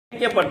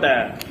கேட்கப்பட்ட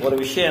ஒரு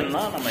விஷயம்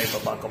தான் நம்ம இப்ப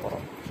பார்க்க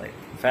போறோம்.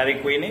 Fairy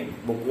Queen,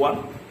 book 1,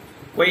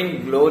 Queen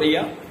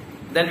Gloria.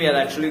 Then we are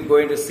actually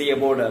going to see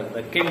about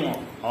the King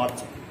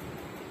Arthur.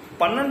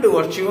 12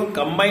 வருஷம்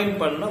கம்பைன்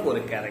பண்ண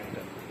ஒரு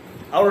கேரக்டர்.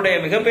 அவருடைய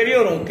மிகப்பெரிய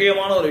ஒரு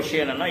முக்கியமான ஒரு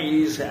விஷயம் என்னன்னா, he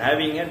is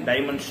having a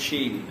diamond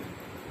shield,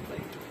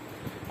 right?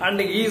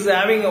 And he is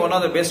having one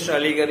of the best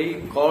allegory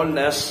called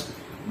as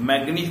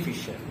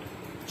Magnificent.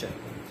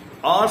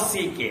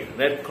 RCK,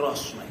 Red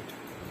Cross Knight.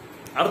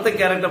 அடுத்த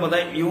கேரக்டர்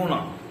பார்த்தா யூனா,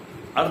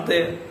 அடுத்து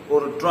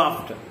ஒரு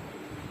டிராஃப்ட்,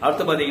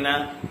 அடுத்து பார்த்தீங்கன்னா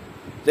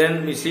தென்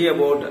we see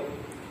about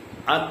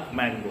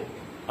Mango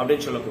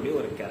அப்படின்னு சொல்லக்கூடிய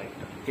ஒரு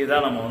கேரக்டர்.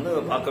 இதுதான் நம்ம வந்து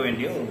பார்க்க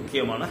வேண்டிய ஒரு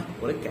முக்கியமான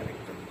ஒரு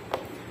character.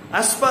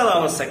 As per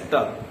our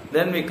sector,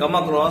 then we come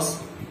across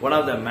one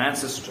of the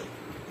Manchester,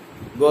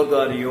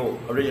 Gorgario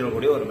அப்படின்னு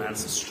சொல்லக்கூடிய ஒரு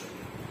Manchester.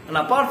 And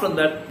apart from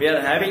that, we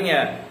are having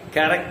a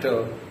character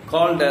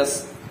called as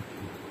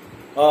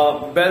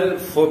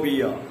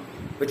Belphobia,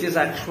 which is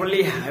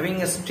actually having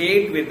a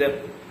state with the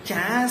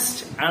chaste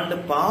and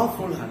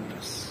powerful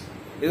hunters.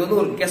 இது வந்து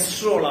ஒரு guest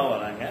ரோலா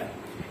வராங்க.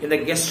 இந்த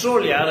guest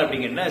role யார்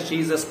அப்படிங்கன்னா, she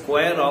is a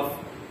square of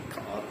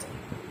Arthur.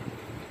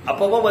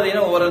 அப்பப்போ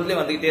பார்த்தீங்கன்னா ஒவ்வொரு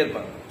இடத்துலையும் வந்துகிட்டே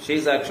இருப்பாங்க. she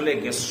is actually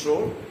a guest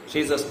role, she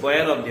is a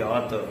square of the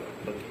Arthur.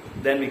 Okay.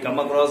 Then we come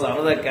across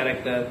another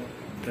character,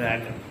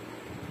 Dragon.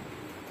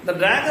 இந்த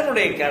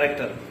டிராகனுடைய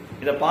கேரக்டர்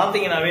இதை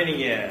பார்த்தீங்கன்னாவே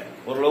நீங்க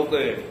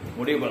ஓரளவுக்கு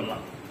முடிவு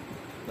பண்ணலாம்.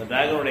 இந்த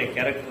டிராகனுடைய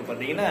கேரக்டர்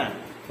பார்த்தீங்கன்னா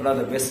one of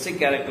the best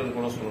character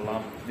கூட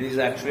சொல்லலாம். This is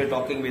actually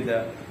talking with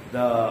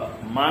the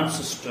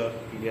Manchester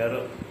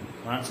era.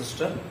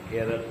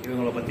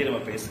 இவங்களை பத்தி நம்ம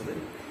பேசுது.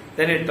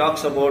 Then it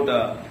talks about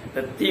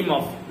the theme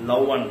of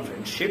love and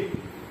friendship,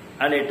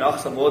 and it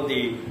talks about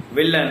the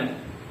villain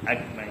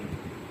Archmango.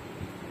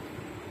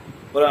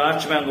 ஒரு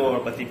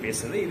ஆர்ச்மேங்கோவை பத்தி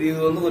பேசுது. இது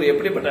வந்து ஒரு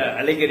எப்படிப்பட்ட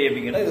அலிகரி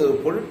அப்படிங்கிறத, இது ஒரு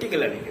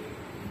பொலிட்டிக்கல் அலிகரி.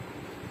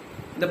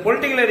 இந்த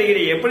பொலிட்டிக்கல்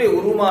அலிகரி எப்படி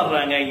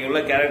உருமாறுறாங்க இங்க உள்ள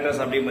கேரக்டர்ஸ்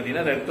அப்படின்னு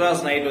பாத்தீங்கன்னா, ரெட்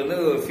கிராஸ் நைட் வந்து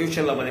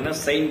ஃபியூச்சர்ல பாத்தீங்கன்னா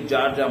செயின்ட்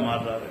ஜார்ஜா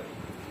மாறுறாரு.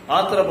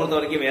 ஆத்தரை பொறுத்த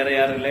வரைக்கும் வேற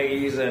யாரும் இல்லை,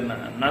 is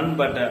none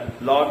but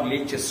Lord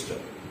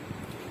லீச்செஸ்டர்.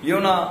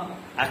 யூனா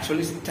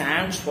actually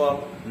stands for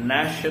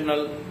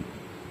National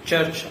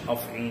Church of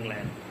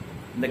England.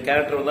 இந்த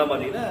கேரக்டர் தான்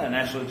பாத்தீங்கன்னா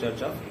நேஷனல்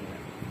சர்ச் ஆஃப்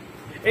இங்கிலாந்து.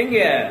 எங்க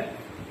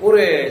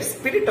ஒரு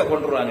ஸ்பிரிட்டை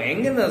கொண்டு வருவாங்க.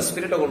 எங்க இந்த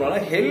ஸ்பிரிட்டை கொண்டு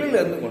வராங்க? ஹெல்லில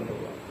இருந்து கொண்டு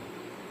வருவாங்க.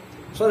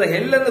 ஸோ அந்த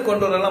ஹெல்ல இருந்து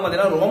கொண்டு வரலாம்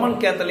பாத்தீங்கன்னா, ரோமன்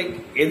கேத்தலிக்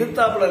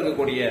எதிர்த்தாப்புல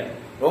இருக்கக்கூடிய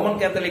ரோமன்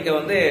கேத்தலிக்கை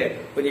வந்து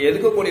கொஞ்சம்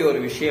எதிர்க்கக்கூடிய ஒரு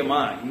விஷயமா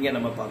இங்க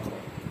நம்ம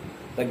பார்க்கிறோம்.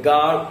 த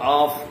God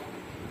of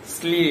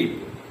sleep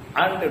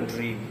and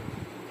dream,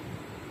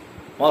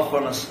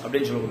 மார்ஃபனஸ்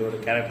அப்படின்னு சொல்லக்கூடிய ஒரு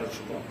கேரக்டர்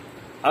சொல்றோம்.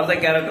 அடுத்த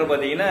கேரக்டர்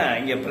பாத்தீங்கன்னா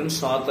இங்க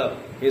Prince author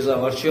is a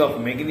வர்ச்யூ of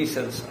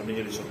மெக்னிசன்ஸ்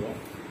அப்படின்னு சொல்லி சொல்றோம்.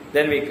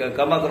 Then we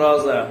come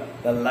across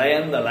the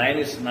lion. The lion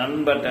is none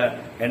but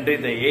Henry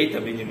the VIII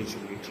அப்படின்னு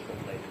சொல்லிட்டு இருக்கோம்.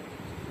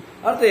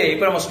 அடுத்து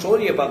இப்ப நம்ம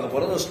ஸ்டோரியை பார்க்க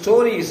போறோம்.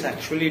 Story is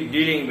actually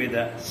dealing with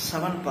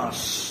 7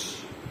 parts.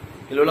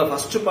 இதுல உள்ள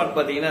ஃபர்ஸ்ட் பார்ட்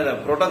பாத்தீங்கன்னா, the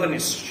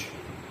protagonist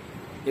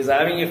is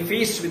having a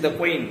feast with the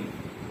queen.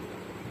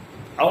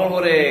 அவங்க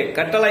ஒரு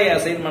கட்டளை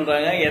அசைன்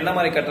பண்றாங்க. என்ன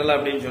மாதிரி கட்டளை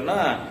அப்படின்னு சொன்னா,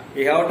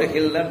 you have to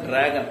kill the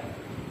dragon.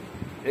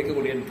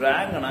 இருக்கக்கூடிய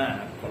டிராகனை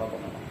கொலை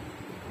பண்ணணும்.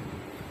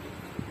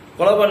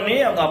 கொலை பண்ணி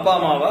அவங்க அப்பா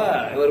அம்மாவை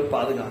இவர்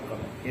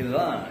பாதுகாக்கணும்.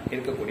 இதுதான்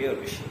இருக்கக்கூடிய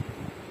ஒரு விஷயம்.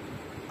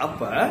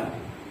 அப்ப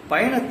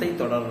பயணத்தை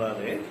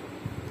தொடர்றாரு.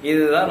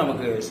 இதுதான்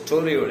நமக்கு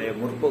ஸ்டோரியோடைய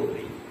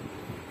முற்பகுதி.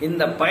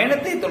 இந்த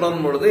பயணத்தை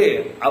தொடரும் பொழுது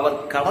அவர்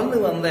கடந்து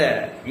வந்த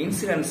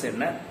இன்சிடென்ட்ஸ்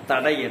என்ன,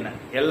 தடை என்ன,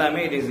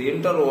 எல்லாமே it is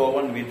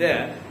இன்டர்வோவன் with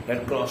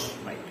red cross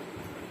night.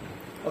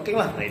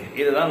 ஓகேங்களா? ரைட்.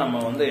 இதுதான்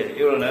நம்ம வந்து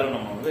இவ்வளவு நேரம்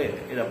நம்ம வந்து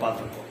இதை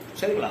பார்த்துருக்கோம்.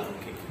 சரிங்களா?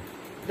 Okay.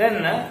 Then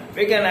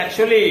we can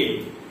actually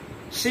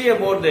see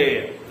about the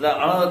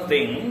another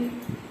thing.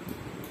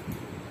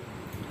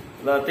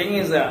 The thing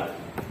is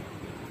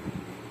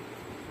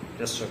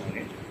just a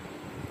minute.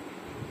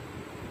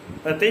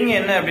 The thing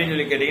என்ன அப்படின்னு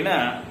சொல்லி கேட்டீங்கன்னா,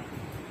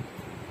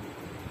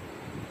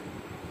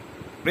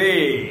 we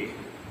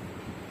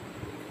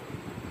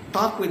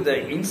talk with the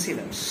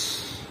incidents.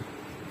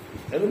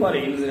 எது மாதிரி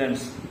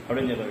இன்சிடென்ட்ஸ்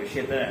அப்படின்னு சொல்ற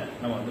விஷயத்த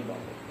நம்ம வந்து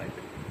பார்ப்போம்.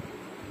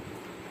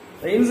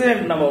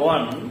 இன்சிடென்ட் நம்பர்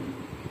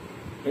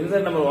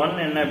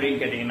 1 என்ன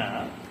அப்படின்னு கேட்டீங்கன்னா,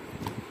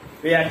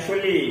 we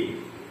actually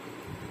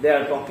they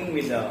are talking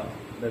with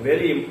the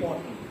very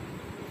important.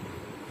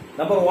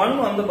 Number 1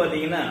 வந்து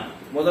பாத்தீங்கன்னா,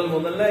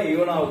 முதல்ல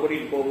யூனாவை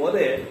கூட்டிட்டு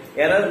போகும்போது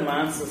எரர்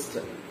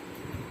மான்செஸ்டர்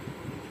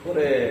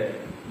ஒரு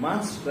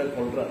மான்ஸ்டர்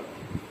கொள்றார்.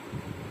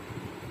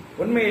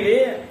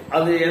 உண்மையிலேயே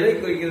அது எதை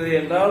குறிக்கிறது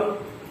என்றால்,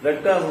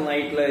 ரெட் கிராஸ்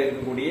நைட்ல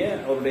இருக்கக்கூடிய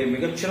அவருடைய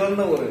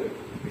மிகச்சிறந்த ஒரு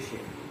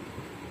விஷயம்.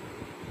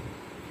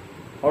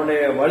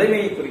 அவருடைய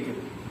வலிமையை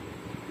குறிக்கிறது,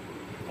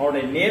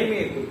 அவருடைய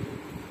நேர்மையை குறிக்கிறது.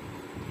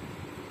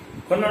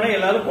 கொண்டாட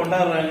எல்லாரும்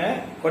கொண்டாடுறாங்க.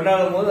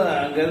 கொண்டாடும் போது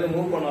அங்க இருந்து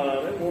மூவ்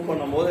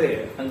பண்ணும் போது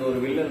அங்க ஒரு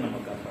வில்லன்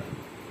நம்ம காப்பாரு.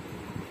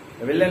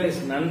 Villain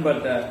is none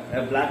but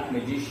black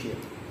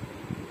magician.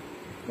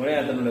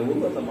 தன்னுடைய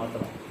உருவத்தை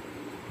மாத்துறான்.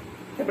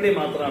 எப்படி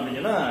மாத்துறான்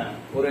அப்படின்னு சொன்னா,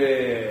 ஒரு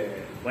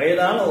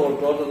வயதான ஒரு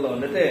தோட்டத்துல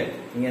வந்துட்டு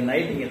நீங்க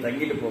நைட் இங்க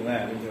தங்கிட்டு போங்க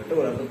அப்படின்னு சொல்லிட்டு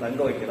ஒரு இடத்துல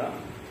தங்க வைக்கிறான்.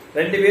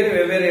 2 பேரும்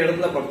வெவ்வேறு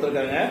இடத்துல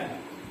படுத்திருக்காங்க.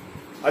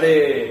 அப்படி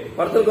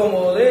படுத்திருக்கும்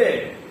போது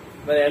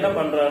என்ன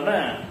பண்றாருன்னா,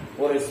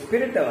 ஒரு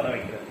ஸ்பிரிட்டை வர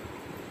வைக்கிறார்.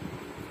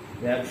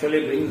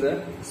 Actually brings a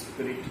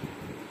spirit.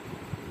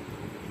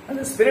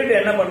 அந்த ஸ்பிரிட்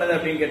என்ன பண்ணுது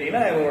அப்படின்னு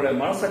கேட்டீங்கன்னா இவங்களுடைய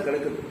மனசை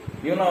கெடுக்குது.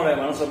 யூனாவுடைய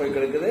மனசை போய்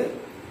கெடுக்குது,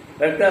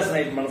 ரெட் கிராஸ்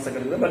நைட் மனசை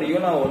கெடுக்குது. பட்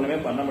யூனா ஒண்ணுமே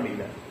பண்ண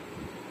முடியல.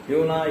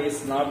 யூனா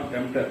இஸ் நாட்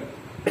டெம்ப்டட்.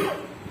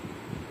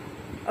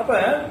 அப்ப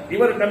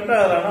இவர் டெம்ப்ட்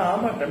ஆகிறாரா?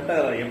 ஆமா டெம்ப்ட்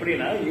ஆகிறார்.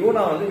 எப்படின்னா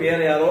யூனா வந்து வேற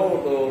யாரோ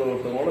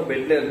ஒருத்தவங்களோட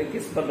பெட்ல இருந்து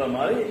கிஸ் பண்ற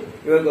மாதிரி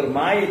இவருக்கு ஒரு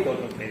மாயை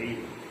தோற்றம்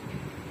தெரியுது.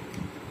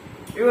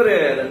 இவரு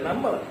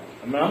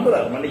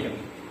நம்புறாரு,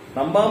 மன்னிக்கணும்,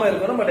 நம்பாம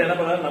இருக்கணும். பட் என்ன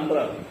பண்றாரு?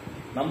 நம்புறாரு.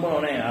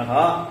 நம்பினோடனே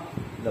ஆஹா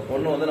இந்த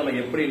பொண்ணு வந்து நம்ம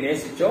எப்படி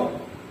நேசிச்சோம்,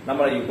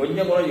 நம்மளை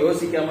கொஞ்சம் கூட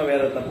யோசிக்காம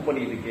வேற தப்பு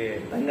பண்ணிட்டு இருக்கு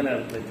தங்க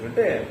நேரத்துல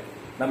சொல்லிட்டு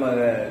நம்ம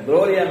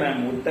குளோரியா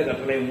மேம் விட்ட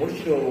கட்டளையை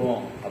முடிச்சுட்டு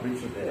வருவோம் அப்படின்னு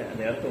சொல்லிட்டு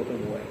அந்த இடத்த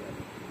விட்டு போவாங்க.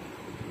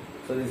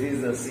 So this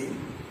is the scene.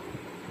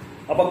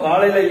 அப்ப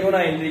காலையில யூனா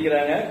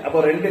எந்திரிக்கிறாங்க. அப்போ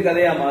ரெண்டு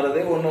கதையா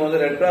மாறுது. ஒன்னு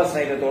வந்து ரெட் கிராஸ்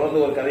நைட்டை தொடர்ந்து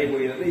ஒரு கதை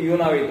போகிறது,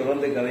 யூனாவை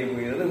தொடர்ந்து கதை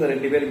போகிறது. இந்த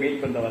ரெண்டு பேரும்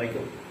மீட் பண்ற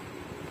வரைக்கும்.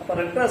 அப்ப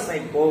ரெட் கிராஸ்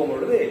நைட்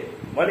போகும்பொழுது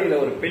வழியில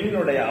ஒரு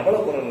பெண்ணுடைய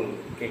அவல குரல்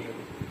கேட்குது.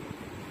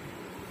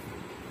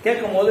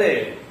 கேட்கும் போது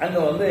அங்க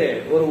வந்து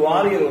ஒரு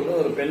வாரியர் வந்து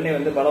ஒரு பெண்ணை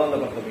வந்து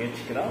பலவந்தப்படுத்த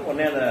முயற்சிக்கிறான்.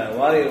 உடனே அந்த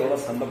வாரியரோட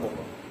சண்டை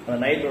போடுறான், அந்த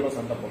நைட்டோட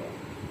சண்டை போடுறான்.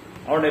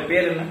 அவனுடைய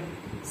பேர் என்ன?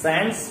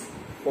 சான்ஸ்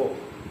ஓ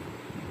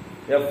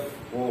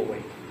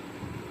FOY.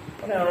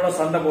 அவனோட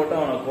சண்டை போட்டு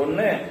அவனை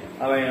கொண்டு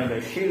அவன்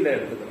என்னுடைய ஷீல்டை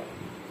எடுத்துக்கிறான்.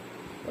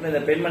 உடனே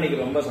இந்த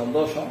பெண்மணிக்கு ரொம்ப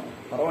சந்தோஷம்.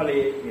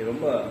 பரவாயில்லையே, நீ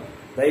ரொம்ப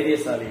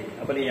தைரியசாலி.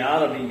 அப்ப நீ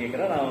யார் அப்படின்னு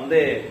கேட்கிற. நான்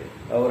வந்து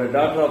ஒரு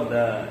doctor of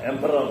the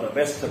emperor of the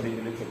best அப்படின்னு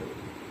சொல்லி சொல்லுது.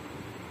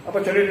 அப்ப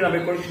சொல்லிட்டு நான்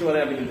போய் குடிச்சிட்டு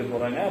வரேன் அப்படின்னு சொல்லிட்டு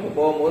போறாங்க. அப்ப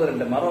போகும்போது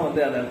ரெண்டு மரம்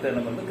வந்து அந்த இடத்துல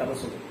நம்ம வந்து கதை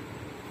சொல்லுது.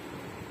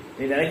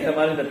 நீ நினைக்கிற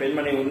மாதிரி இந்த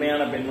பெண்மணி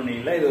உண்மையான பெண்மணி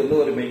இல்லை, இது வந்து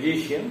ஒரு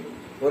மெஜிஷியன்.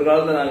 ஒரு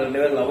காலத்துல நாங்க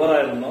ரெண்டு பேரும் லவ்வரா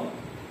இருந்தோம்.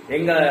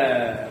 எங்க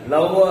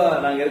லவ்வா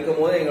நாங்க இருக்கும்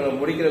போது எங்களை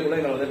முடிக்கிறதுக்குள்ள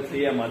எங்களை வந்து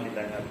ஃப்ரீயா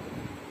மாத்திட்டாங்க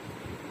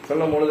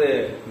சொல்லும் பொழுது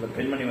இந்த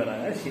பெண்மணி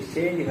வராங்க. She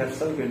change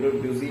herself into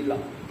டுசிலா.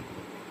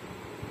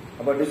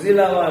 அப்ப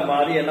டுசிலாவா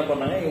மாறி என்ன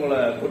பண்ணாங்க, இவங்களை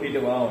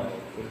கூட்டிட்டு வா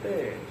சொல்லிட்டு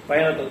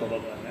பயணத்தை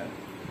தொடர்றாங்க.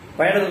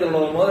 பயணத்தை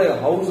தொடரும் போது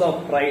ஹவுஸ்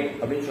ஆஃப் பிரைட்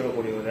அப்படின்னு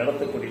சொல்லக்கூடிய ஒரு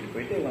இடத்துக்கு கூட்டிட்டு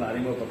போயிட்டு இவங்களை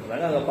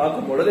அறிமுகப்படுத்துறாங்க. அங்க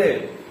பார்க்கும் பொழுது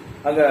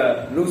அங்க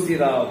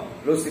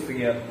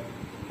லூசிஃபியர்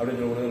அப்படின்னு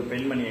சொல்லக்கூடிய ஒரு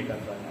பெண்மணியை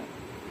காட்டுறாங்க.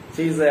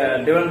 She is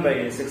டிவன் by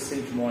 6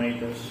 inch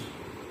monitors.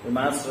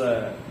 மாஸ்டரை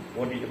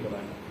ஓட்டிட்டு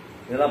போறாங்க.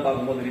 இதெல்லாம்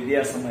பார்க்கும்போது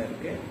வித்தியாசமா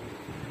இருக்கு.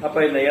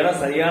 அப்ப இந்த இடம்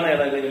சரியான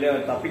இடங்களிலே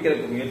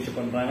தப்பிக்கிறதுக்கு முயற்சி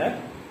பண்றாங்க.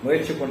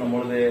 முயற்சி பண்ணும்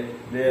பொழுது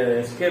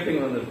escaping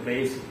from the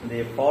place they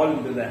fall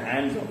into the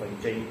hands of a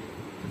giant.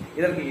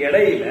 இதற்கு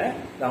இடையில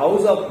தி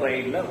ஹவுஸ் ஆஃப்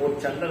பிரைட்ல ஒரு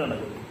சண்டை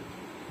நடக்குது.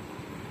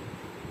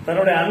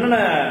 தன்னுடைய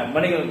அண்ணனை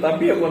மணிகள்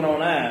தம்பியை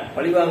கொண்டவன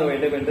பழிவாங்க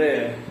வேண்டும் என்று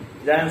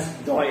ஜான்ஸ்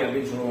ஜாய்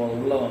அப்படின்னு சொல்லுவாங்க.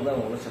 உள்ள வந்து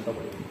அவங்க சண்டை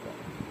பண்ணிருக்காங்க.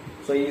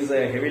 So is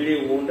heavily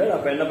wounded.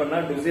 அப்ப என்ன பண்ணா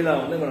டுசிலா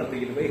வந்து இவனை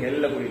தூக்கிட்டு போய்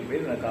ஹெல்ல கூட்டிட்டு போய்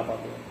இவனை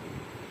காப்பாற்றுவாங்க.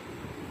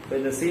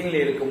 இந்த சீன்ல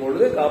இருக்கும்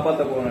பொழுது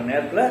காப்பாற்ற போன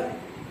நேரத்துல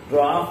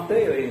டிராஃப்ட்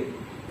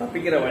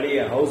தப்பிக்கிற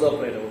வழியை ஹவுஸ் ஆஃப்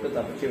பிரைட விட்டு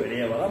தப்பிச்சு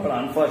வெளியே வர. But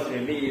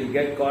unfortunately is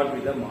get God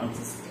with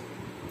Manchester.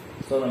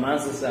 So அந்த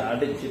மான்சிஸ்டர்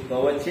அடிச்சு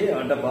துவச்சி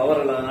அவன்கிட்ட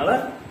பவர் இல்லாதனால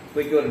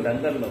தூக்கி ஒரு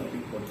டங்கன்ல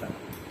தூக்கி போட்டாங்க.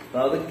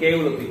 அதாவது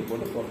கேவ்ல தூக்கி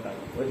போட்டு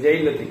போட்டாங்க, ஒரு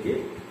ஜெயில தூக்கி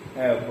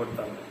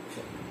போட்டாங்க.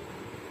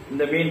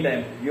 இந்த மீன்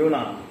டைம்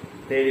யூனா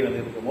தேடி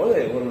வந்து இருக்கும்போது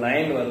ஒரு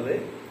லைன் வருது.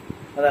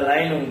 அந்த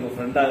லைன் உங்களுக்கு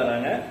ஃப்ரெண்ட்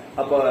ஆகுறாங்க.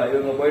 அப்போ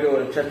இவங்க போயிட்டு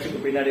ஒரு சர்ச்சுக்கு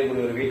பின்னாடி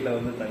கூடிய ஒரு வீட்டில்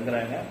வந்து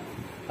தங்குறாங்க.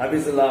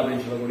 அபிசுல்லா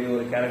அப்படின்னு சொல்லக்கூடிய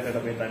ஒரு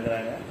கேரக்டர்கிட்ட போய்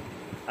தங்குறாங்க.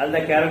 அந்த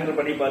கேரக்டர்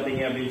படி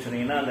பார்த்தீங்க அப்படின்னு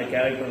சொன்னீங்கன்னா அந்த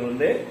கேரக்டர்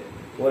வந்து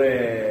ஒரு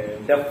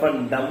டெஃப்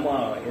அண்ட் டம்மா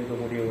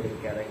இருக்கக்கூடிய ஒரு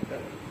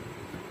கேரக்டர்.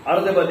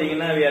 அடுத்து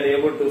பார்த்தீங்கன்னா we are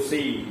able to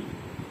see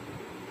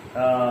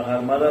her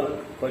mother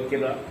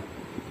கொய்கிறா.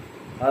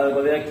 அது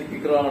பார்த்தீங்கன்னா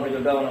கிப்பிக்கிறான் அப்படின்னு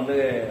சொல்லிட்டு அவன் வந்து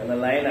அந்த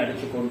லைன்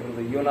அடிச்சு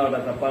கொண்டுருது. யூனாவோட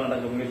தப்பா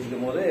நடக்க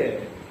முயற்சிக்கும் போது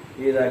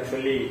இது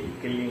ஆக்சுவலி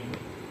கில்லிங்.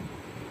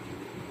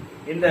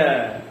 இந்த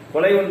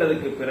கொலை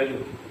உண்டதுக்கு பிறகு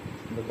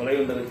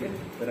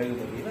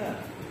பார்த்தீங்கன்னா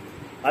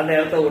அந்த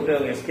இடத்த விட்டு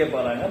அவங்க எஸ்கேப்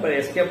ஆகிறாங்க. பட்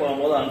எஸ்கேப்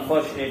ஆகும்போது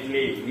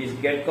unfortunately is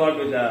get God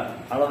with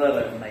another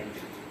night.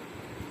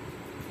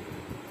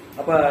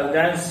 அப்ப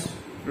ஜான்ஸ்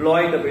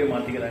லாய்ட போய்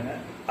மாத்திக்கிறாங்க.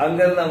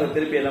 அங்கிருந்து அவங்க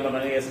திருப்பி என்ன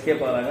பண்றாங்க,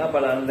 எஸ்கேப் ஆகிறாங்க.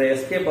 பட் அந்த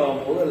எஸ்கேப்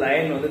ஆகும்போது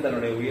லைன் வந்து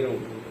தன்னுடைய உயிரை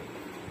விட்டுருது.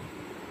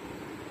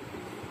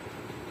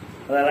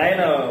 அந்த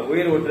லைனை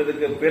உயிர்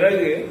விட்டுறதுக்கு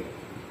பிறகு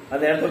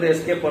அந்த இடத்துல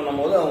எஸ்கேப் பண்ணும்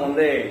போது அவங்க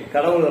வந்து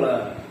கடவுள்களை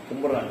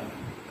கும்பிடுறாங்க,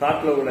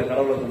 காட்டில் உள்ள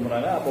கடவுளை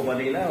கும்பிடுறாங்க. அப்போ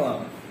பாத்தீங்கன்னா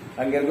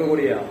அங்க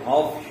இருக்கக்கூடிய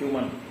ஆஃப்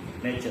ஹியூமன்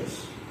நேச்சர்ஸ்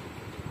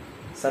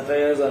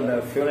சட்டையர்ஸ் அந்த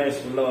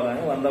ஃபியூனைஸ் உள்ள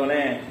வராங்க.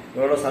 வந்தவனே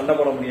இவரோட சண்டை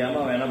போட முடியாம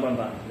அவன் என்ன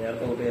பண்றான், இந்த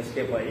இடத்த விட்டு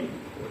எஸ்கேப் ஆகி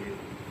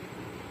ஓடிடுறான்.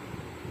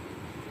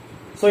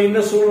 ஸோ இந்த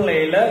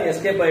சூழ்நிலையில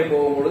எஸ்கேப் ஆகி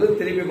போகும்பொழுது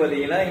திருப்பி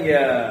பாத்தீங்கன்னா இங்க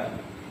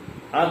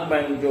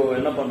ஆத்மேன் ஜோ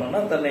என்ன பண்றான்னா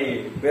தன்னை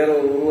வேற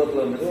ஒரு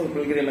உருவத்துல வந்துட்டு ஒரு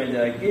பில்கிரிமேஜ்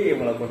ஆக்கி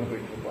இவங்களை கொண்டு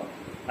போயிட்டு இருப்பான்.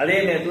 அதே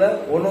நேரத்துல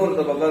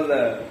ஒருத்த பக்கத்துல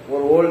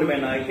ஒரு ஓல்டு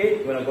மேன் ஆக்கி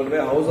இவனை கொண்டு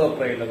போய் ஹவுஸ் ஆஃப்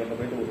பிரைட்ல கொண்டு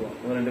போயிட்டு விடுவான்.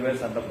 இவங்க 2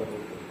 பேரும் சண்டை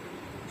போட்டு.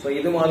 ஸோ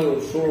இது மாதிரி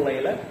ஒரு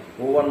சூழ்நிலையில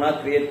ஒவ்வொன்னா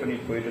கிரியேட்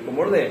பண்ணிட்டு போயிட்டு இருக்கும்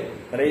பொழுது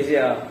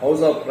கடைசியா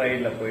ஹவுஸ் ஆஃப்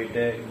பிரைட்ல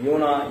போயிட்டு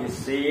யூனா is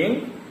seeing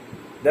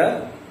the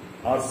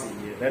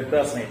RCA red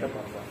cross நைட்டை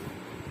பார்க்கலாம்.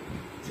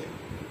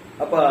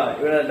 அப்ப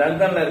இவனை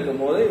டங்கன்ல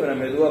இருக்கும் போது இவனை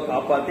மெதுவா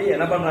காப்பாத்தி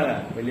என்ன பண்றாங்க,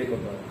 வெளியே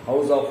கொண்டு வராங்க,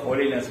 ஹவுஸ் ஆஃப்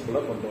ஹோலினஸ் கூட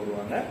கொண்டு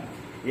வருவாங்க.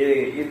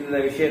 இந்த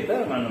விஷயத்த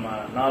நம்ம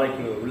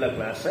நாளைக்கு உள்ள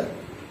கிளாஸ்.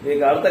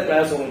 இதுக்கு அடுத்த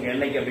கிளாஸ் உங்களுக்கு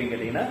என்னைக்கு அப்படின்னு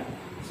கேட்டீங்கன்னா,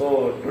 ஸோ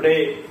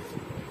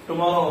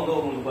டுமாரோ வந்து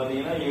உங்களுக்கு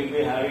பாத்தீங்கன்னா you will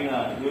be having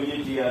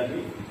UGTRB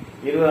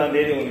 20ஆம்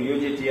தேதி உங்களுக்கு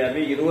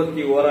யூஜிடிஆர்பி,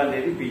 21ஆம்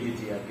தேதி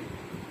பிஜிடிஆர்பி.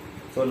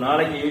 ஸோ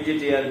நாளைக்கு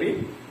யூஜிடிஆர்பி,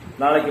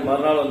 நாளைக்கு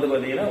மறுநாள் வந்து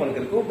பாத்தீங்கன்னா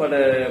உங்களுக்கு இருக்கும். But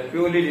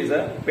purely is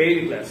a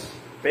paid class,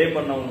 பே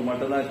பண்ணவங்களுக்கு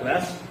மட்டும்தான்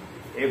class.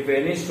 If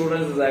any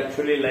students is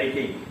actually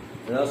liking,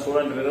 ஏதாவது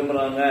ஸ்டூடெண்ட்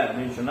விரும்புறாங்க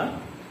அப்படின்னு சொன்னா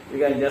you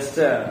can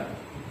just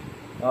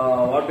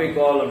what we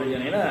call அப்படின்னு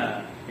சொன்னீங்கன்னா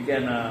you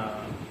can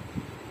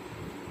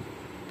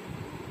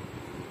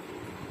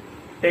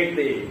take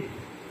the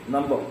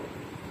number,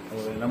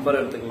 ஒரு நம்பர்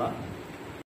எடுத்துக்கலாம்.